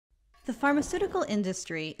The pharmaceutical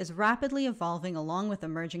industry is rapidly evolving along with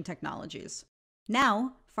emerging technologies.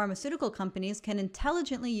 Now, pharmaceutical companies can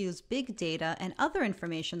intelligently use big data and other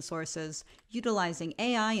information sources utilizing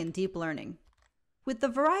AI and deep learning. With the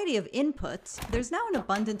variety of inputs, there's now an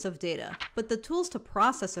abundance of data, but the tools to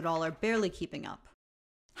process it all are barely keeping up.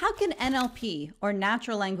 How can NLP, or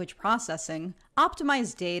natural language processing,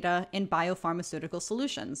 optimize data in biopharmaceutical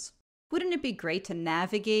solutions? Wouldn't it be great to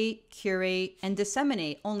navigate, curate, and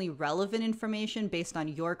disseminate only relevant information based on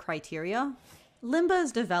your criteria? Lymba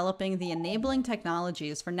is developing the enabling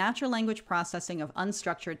technologies for natural language processing of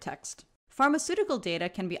unstructured text. Pharmaceutical data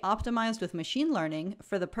can be optimized with machine learning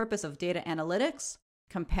for the purpose of data analytics,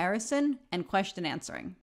 comparison, and question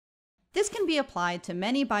answering. This can be applied to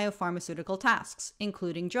many biopharmaceutical tasks,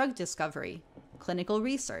 including drug discovery, clinical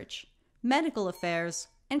research, medical affairs,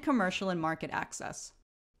 and commercial and market access.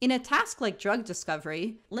 In a task like drug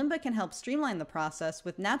discovery, Lymba can help streamline the process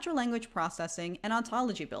with natural language processing and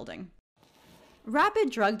ontology building. Rapid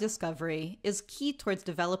drug discovery is key towards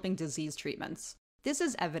developing disease treatments. This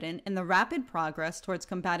is evident in the rapid progress towards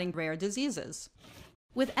combating rare diseases.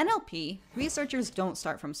 With NLP, researchers don't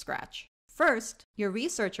start from scratch. First, your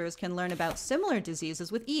researchers can learn about similar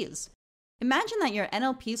diseases with ease. Imagine that your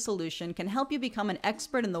NLP solution can help you become an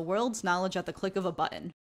expert in the world's knowledge at the click of a button.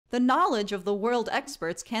 The knowledge of the world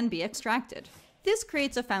experts can be extracted. This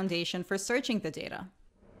creates a foundation for searching the data.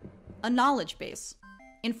 A knowledge base.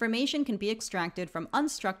 Information can be extracted from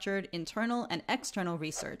unstructured internal and external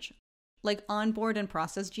research, like onboard and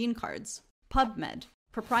process gene cards, PubMed,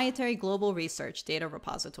 proprietary global research data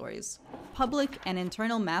repositories, public and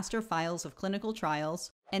internal master files of clinical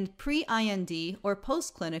trials, and pre-IND or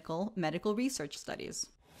post-clinical medical research studies.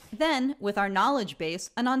 Then, with our knowledge base,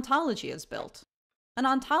 an ontology is built. An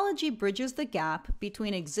ontology bridges the gap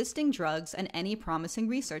between existing drugs and any promising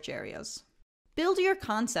research areas. Build your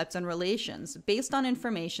concepts and relations based on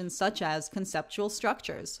information such as conceptual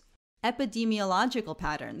structures, epidemiological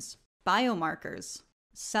patterns, biomarkers,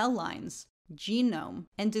 cell lines, genome,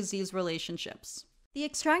 and disease relationships. The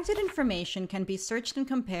extracted information can be searched and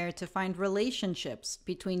compared to find relationships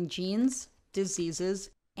between genes, diseases,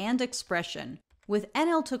 and expression with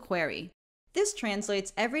NL2Query. This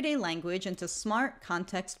translates everyday language into smart,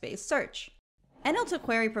 context-based search.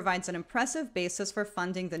 NL2Query provides an impressive basis for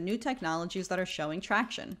funding the new technologies that are showing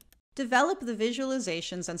traction. Develop the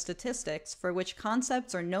visualizations and statistics for which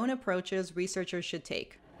concepts or known approaches researchers should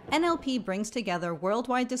take. NLP brings together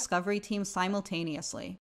worldwide discovery teams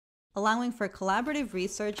simultaneously, allowing for collaborative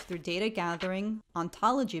research through data gathering,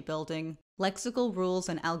 ontology building, lexical rules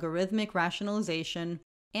and algorithmic rationalization,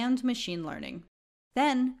 and machine learning.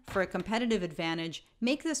 Then, for a competitive advantage,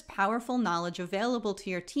 make this powerful knowledge available to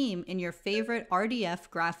your team in your favorite RDF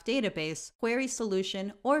graph database, query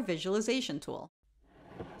solution, or visualization tool.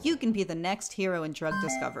 You can be the next hero in drug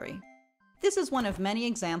discovery. This is one of many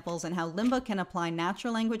examples in how Lymba can apply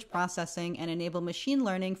natural language processing and enable machine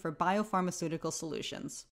learning for biopharmaceutical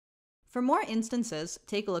solutions. For more instances,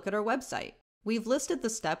 take a look at our website. We've listed the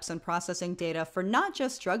steps in processing data for not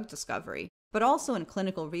just drug discovery, but also in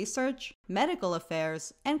clinical research, medical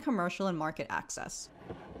affairs, and commercial and market access.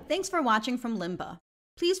 Thanks for watching from Lymba.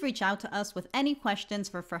 Please reach out to us with any questions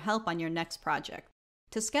for help on your next project.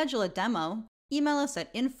 To schedule a demo, email us at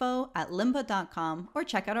info@lymba.com or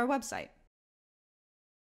check out our website.